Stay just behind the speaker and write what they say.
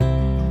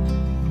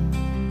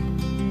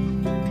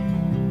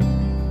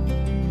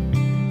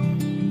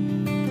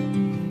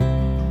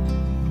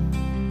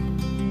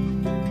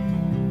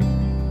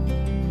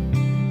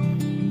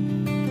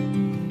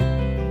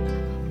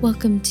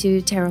Welcome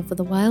to Tarot for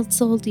the Wild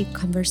Soul, Deep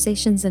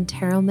Conversations and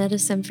Tarot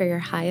Medicine for your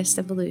highest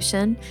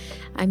evolution.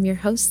 I'm your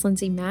host,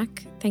 Lindsay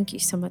Mack. Thank you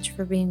so much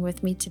for being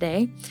with me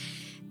today.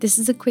 This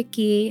is a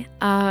quickie,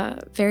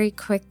 very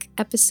quick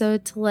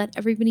episode to let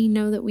everybody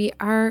know that we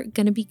are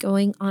going to be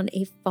going on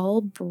a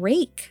fall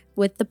break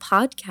with the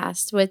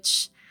podcast,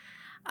 which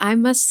I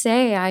must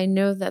say, I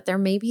know that there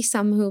may be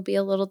some who will be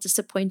a little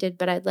disappointed,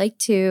 but I'd like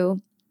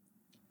to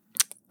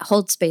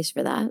hold space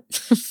for that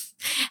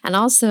and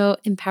also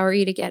empower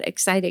you to get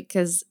excited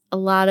because a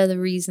lot of the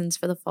reasons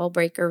for the fall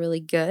break are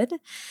really good,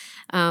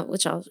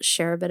 which I'll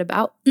share a bit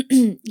about.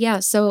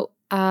 So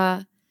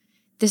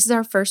this is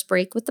our first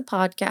break with the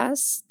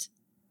podcast.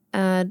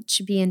 It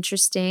should be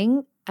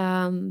interesting.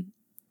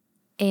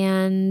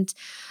 And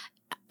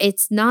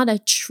it's not a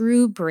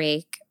true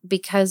break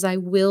because I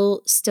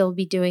will still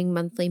be doing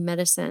monthly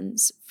medicine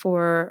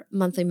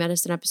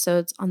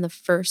episodes on the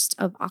 1st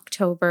of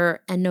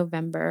October and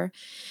November.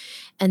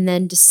 And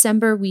then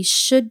December, we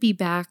should be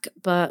back,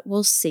 but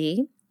we'll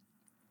see.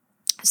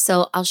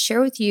 So I'll share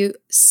with you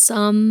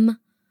some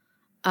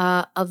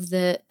of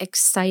the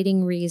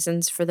exciting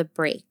reasons for the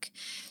break.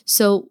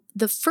 So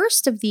the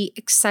first of the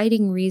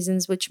exciting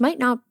reasons, which might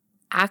not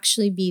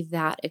actually be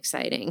that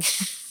exciting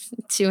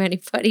to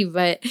anybody,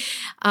 but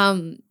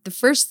the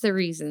first of the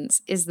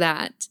reasons is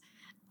that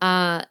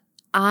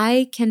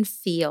I can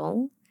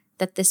feel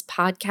that this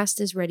podcast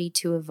is ready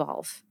to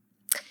evolve.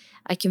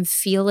 I can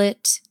feel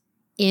it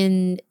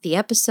in the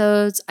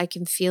episodes. I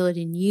can feel it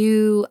in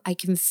you. I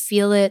can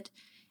feel it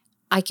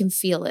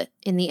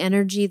in the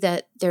energy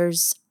that there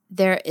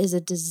is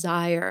a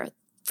desire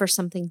for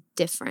something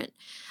different.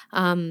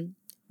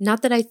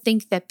 Not that I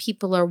think that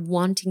people are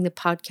wanting the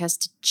podcast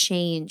to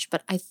change,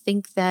 but I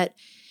think that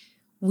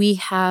we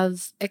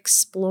have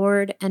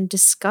explored and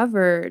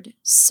discovered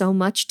so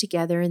much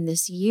together in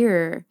this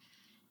year.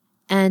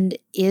 And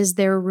is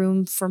there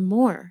room for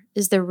more?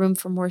 Is there room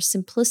for more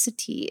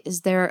simplicity?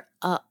 Is there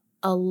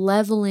a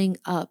leveling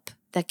up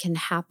that can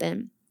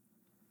happen?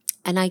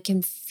 And I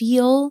can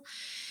feel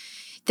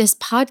this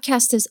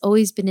podcast has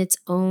always been its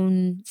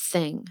own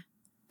thing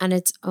and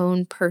its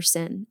own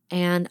person.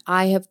 And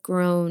I have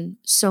grown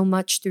so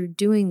much through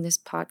doing this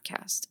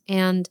podcast.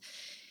 And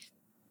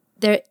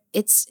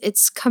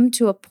it's come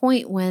to a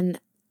point when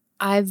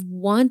I've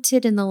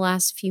wanted in the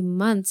last few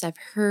months, I've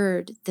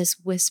heard this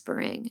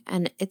whispering,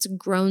 and it's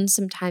grown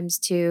sometimes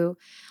to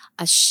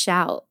a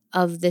shout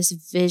of this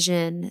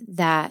vision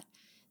that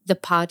the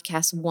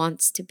podcast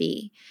wants to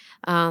be.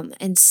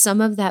 And some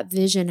of that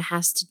vision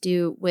has to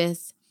do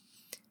with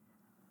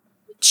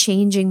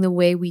changing the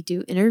way we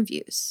do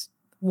interviews.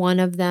 One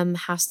of them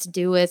has to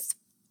do with,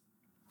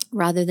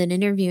 rather than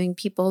interviewing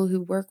people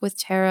who work with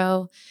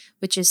tarot,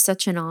 which is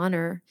such an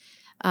honor,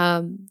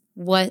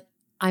 what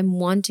I'm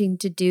wanting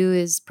to do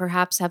is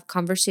perhaps have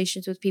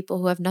conversations with people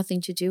who have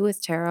nothing to do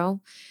with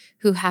tarot,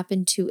 who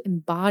happen to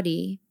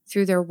embody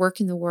through their work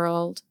in the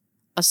world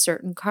a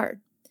certain card,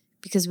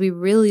 because we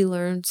really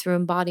learn through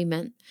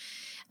embodiment.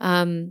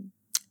 But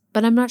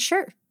I'm not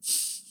sure.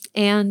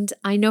 And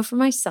I know for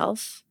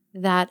myself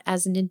that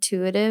as an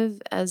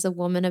intuitive, as a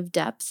woman of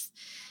depth,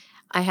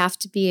 I have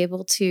to be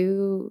able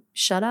to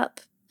shut up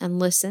and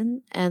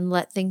listen and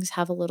let things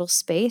have a little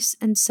space.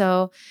 And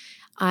so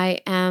I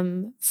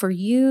am, for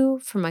you,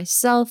 for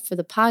myself, for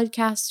the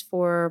podcast,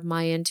 for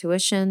my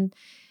intuition,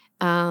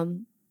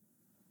 bowing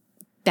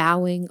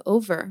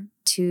over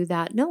to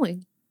that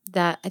knowing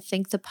that I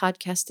think the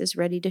podcast is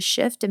ready to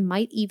shift and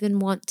might even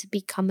want to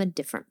become a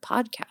different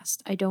podcast.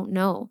 I don't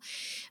know.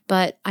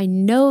 But I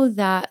know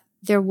that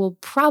there will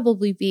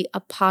probably be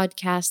a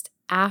podcast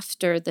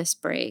after this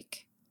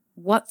break.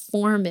 What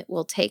form it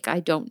will take,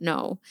 I don't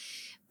know.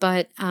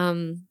 But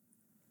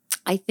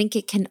I think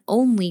it can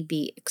only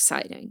be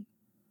exciting.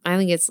 I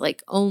think it's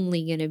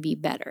only going to be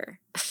better.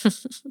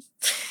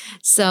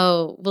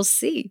 So we'll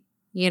see,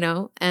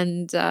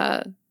 and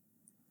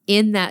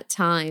in that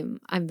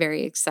time, I'm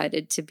very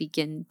excited to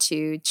begin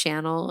to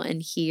channel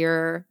and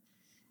hear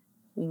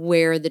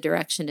where the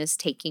direction is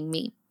taking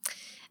me.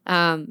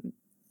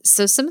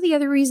 So some of the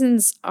other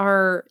reasons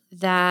are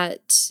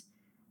that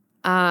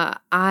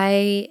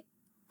I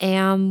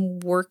am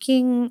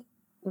working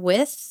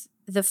with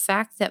the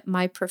fact that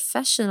my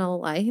professional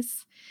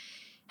life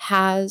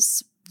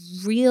has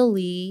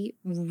really,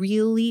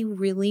 really,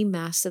 really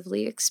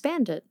massively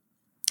expanded.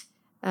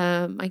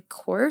 My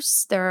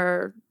course,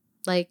 there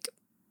are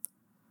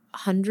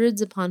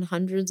hundreds upon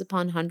hundreds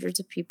upon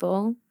hundreds of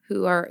people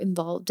who are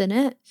involved in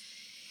it.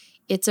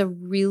 It's a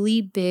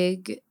really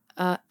big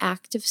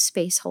active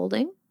space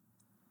holding.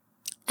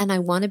 And I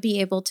want to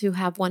be able to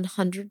have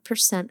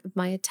 100% of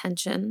my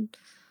attention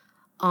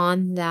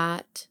on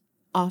that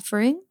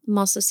offering. I'm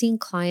also seeing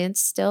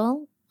clients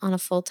still on a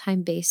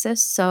full-time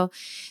basis. So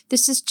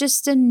this is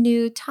just a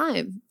new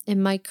time in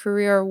my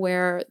career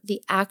where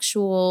the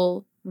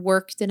actual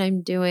work that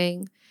I'm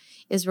doing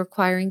is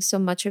requiring so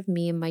much of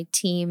me and my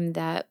team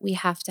that we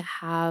have to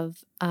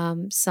have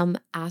some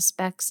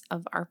aspects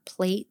of our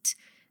plate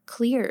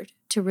cleared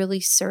to really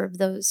serve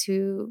those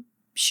who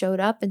showed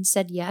up and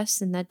said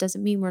yes. And that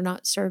doesn't mean we're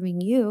not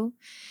serving you,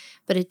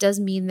 but it does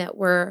mean that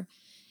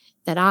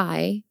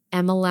I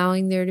am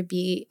allowing there to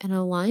be an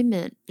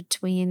alignment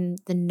between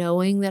the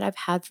knowing that I've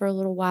had for a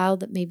little while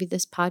that maybe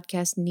this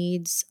podcast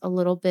needs a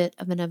little bit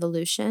of an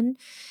evolution.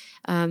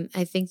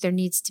 I think there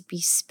needs to be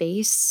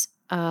space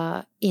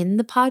in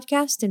the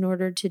podcast in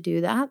order to do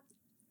that.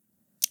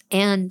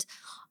 And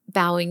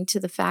bowing to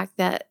the fact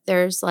that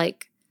there's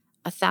like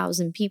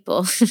 1,000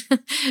 people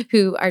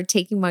who are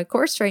taking my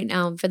course right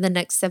now. And for the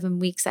next 7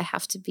 weeks, I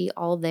have to be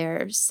all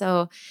there.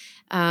 So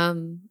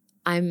I'm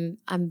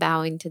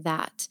bowing to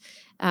that.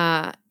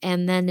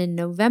 And then in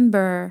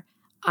November,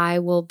 I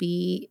will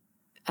be,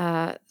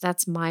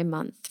 that's my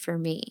month for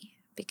me,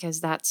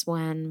 because that's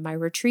when my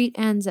retreat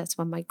ends. That's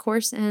when my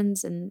course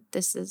ends. And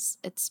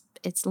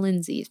it's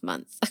Lindsay's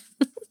month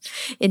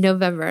in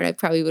November. And I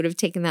probably would have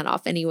taken that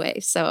off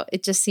anyway. So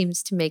it just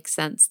seems to make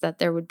sense that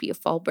there would be a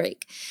fall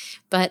break.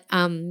 But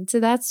so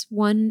that's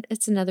one,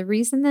 it's another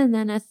reason. And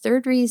then a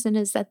third reason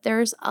is that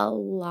there's a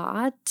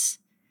lot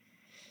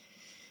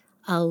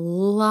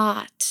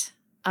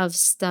of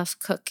stuff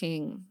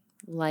cooking,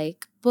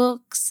 like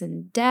books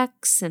and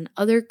decks and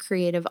other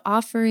creative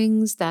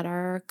offerings that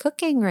are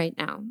cooking right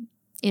now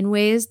in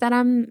ways that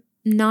I'm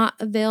not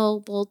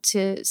available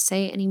to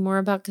say any more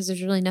about, because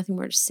there's really nothing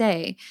more to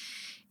say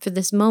for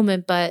this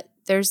moment. But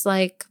there's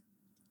a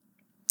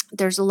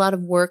lot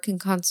of work and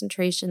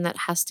concentration that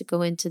has to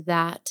go into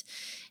that.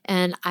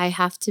 And I'm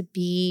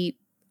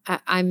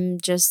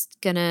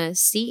just gonna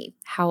see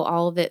how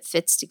all of it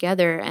fits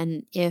together.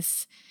 And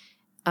if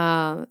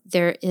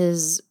there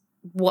is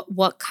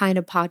what kind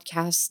of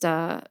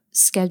podcast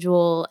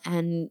schedule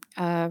and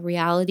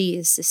reality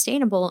is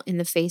sustainable in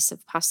the face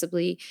of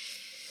possibly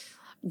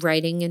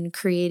writing and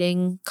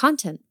creating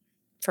content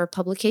for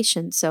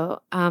publication.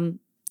 So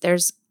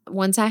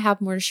once I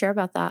have more to share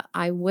about that,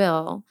 I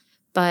will.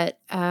 But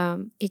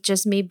it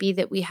just may be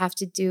that we have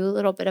to do a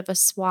little bit of a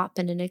swap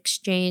and an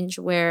exchange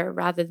where,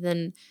 rather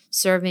than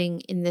serving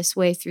in this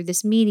way through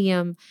this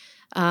medium,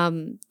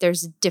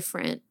 there's a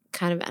different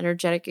kind of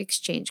energetic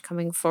exchange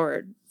coming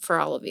forward for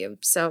all of you.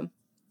 So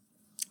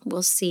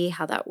we'll see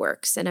how that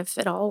works. And if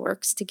it all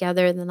works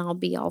together, then I'll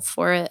be all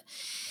for it.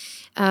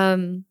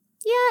 And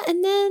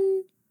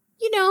then,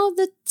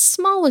 the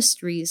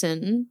smallest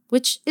reason,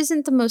 which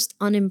isn't the most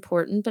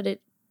unimportant, but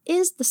it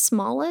is the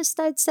smallest,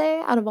 I'd say,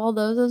 out of all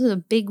those. Those are the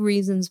big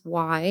reasons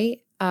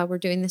why we're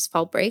doing this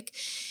fall break.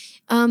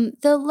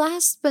 The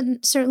last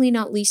but certainly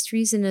not least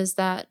reason is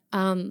that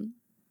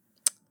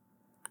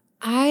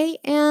I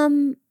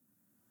am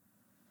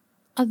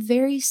a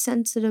very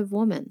sensitive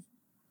woman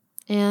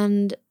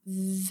and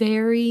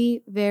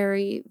very,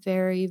 very,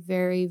 very,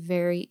 very,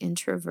 very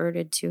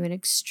introverted to an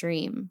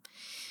extreme.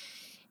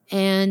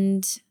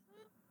 And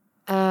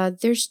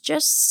there's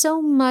just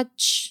so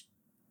much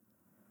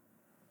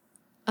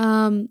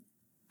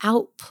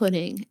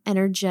outputting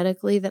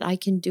energetically that I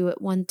can do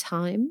at one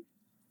time,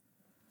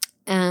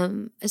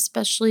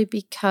 especially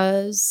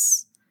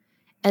because,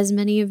 as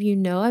many of you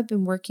know, I've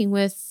been working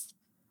with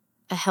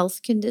a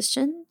health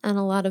condition and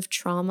a lot of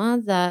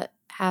trauma that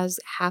has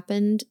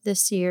happened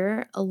this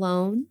year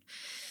alone.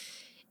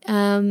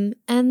 And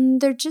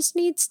there just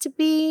needs to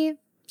be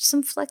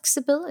some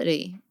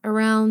flexibility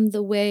around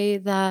the way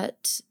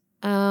that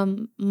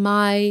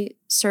my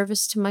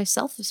service to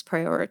myself is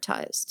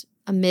prioritized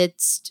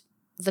amidst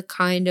the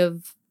kind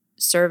of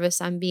service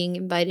I'm being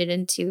invited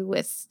into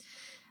with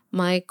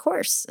my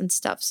course and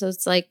stuff. So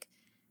it's like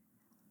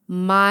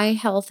my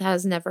health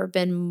has never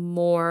been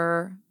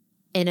more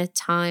in a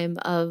time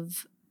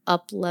of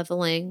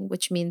up-leveling,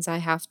 which means I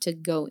have to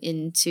go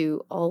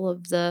into all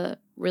of the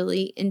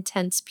really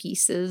intense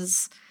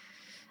pieces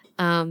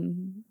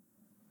and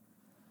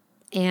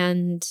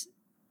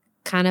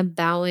kind of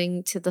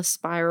bowing to the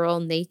spiral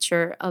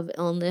nature of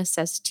illness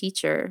as a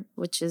teacher,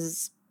 which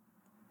is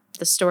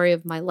the story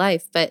of my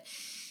life. But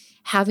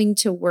having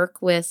to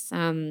work with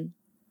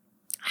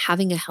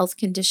having a health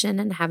condition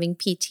and having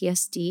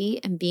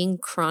PTSD and being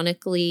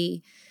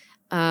chronically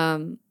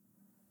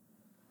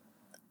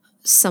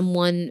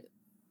someone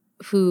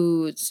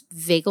whose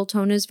vagal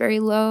tone is very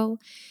low,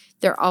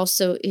 there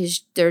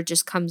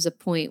just comes a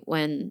point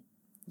when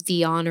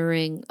the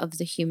honoring of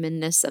the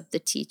humanness of the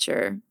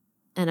teacher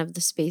and of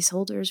the space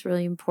holder is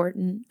really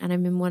important. And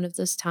I'm in one of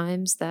those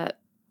times that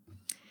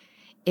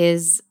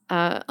is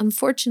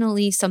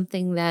unfortunately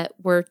something that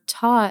we're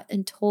taught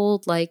and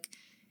told, like,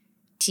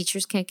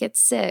 teachers can't get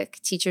sick.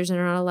 Teachers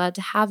are not allowed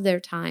to have their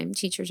time.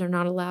 Teachers are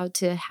not allowed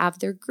to have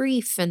their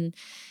grief. And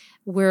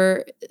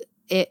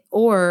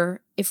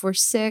or if we're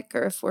sick,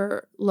 or if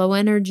we're low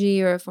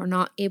energy, or if we're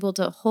not able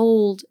to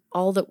hold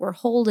all that we're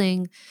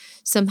holding,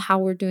 somehow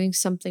we're doing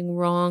something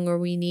wrong, or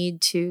we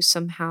need to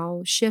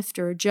somehow shift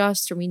or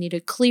adjust, or we need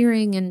a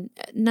clearing. And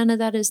none of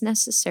that is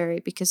necessary,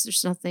 because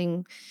there's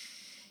nothing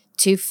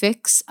to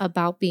fix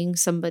about being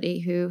somebody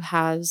who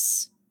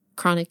has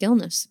chronic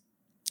illness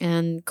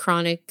and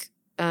chronic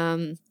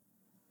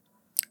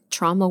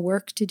trauma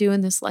work to do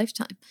in this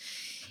lifetime.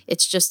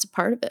 It's just a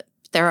part of it.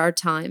 There are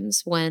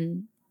times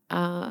when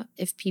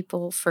if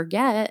people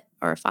forget,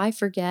 or if I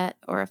forget,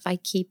 or if I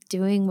keep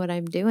doing what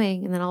I'm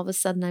doing, and then all of a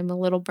sudden I'm a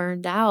little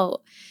burned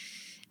out,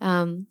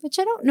 which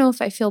I don't know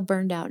if I feel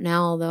burned out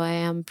now, although I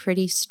am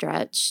pretty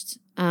stretched.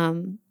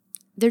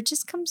 There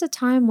just comes a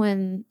time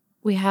when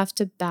we have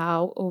to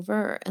bow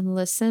over and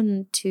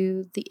listen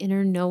to the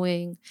inner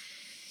knowing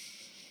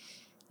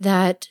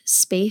that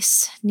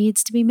space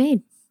needs to be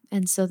made.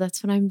 And so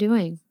that's what I'm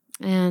doing.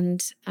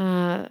 And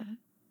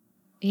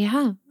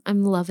yeah,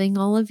 I'm loving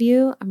all of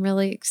you. I'm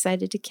really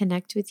excited to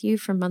connect with you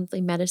for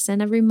monthly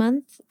medicine every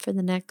month for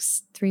the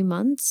next 3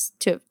 months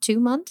to 2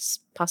 months,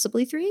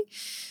 possibly 3.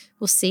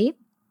 We'll see.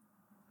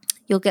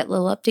 You'll get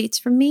little updates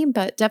from me,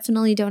 but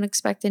definitely don't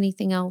expect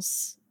anything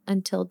else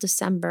until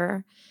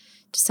December.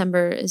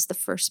 December is the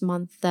first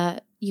month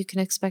that you can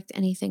expect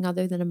anything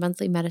other than a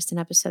monthly medicine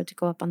episode to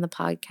go up on the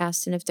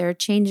podcast. And if there are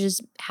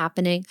changes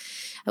happening,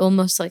 I will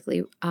most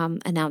likely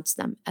announce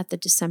them at the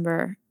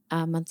December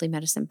monthly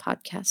medicine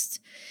podcast.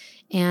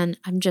 And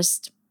I'm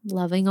just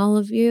loving all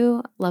of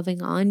you,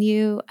 loving on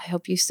you. I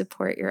hope you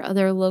support your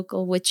other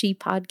local witchy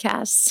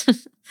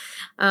podcasts.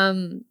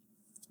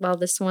 While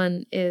this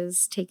one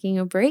is taking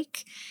a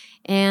break.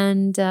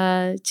 And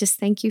just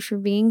thank you for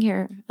being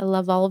here. I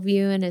love all of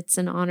you, and it's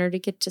an honor to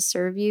get to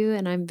serve you.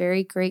 And I'm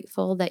very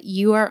grateful that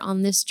you are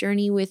on this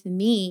journey with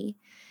me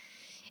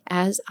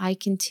as I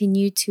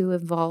continue to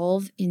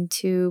evolve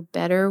into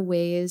better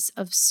ways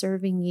of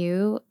serving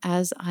you,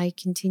 as I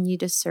continue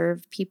to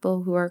serve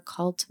people who are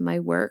called to my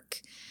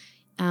work.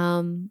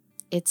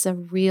 It's a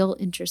real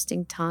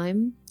interesting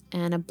time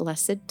and a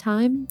blessed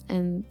time,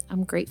 and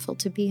I'm grateful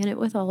to be in it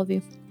with all of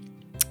you.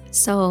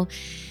 So,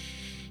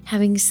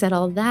 having said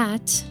all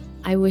that,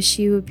 I wish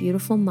you a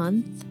beautiful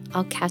month.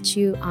 I'll catch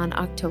you on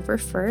October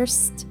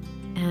 1st.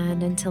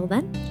 And until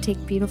then,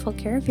 take beautiful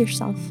care of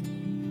yourself.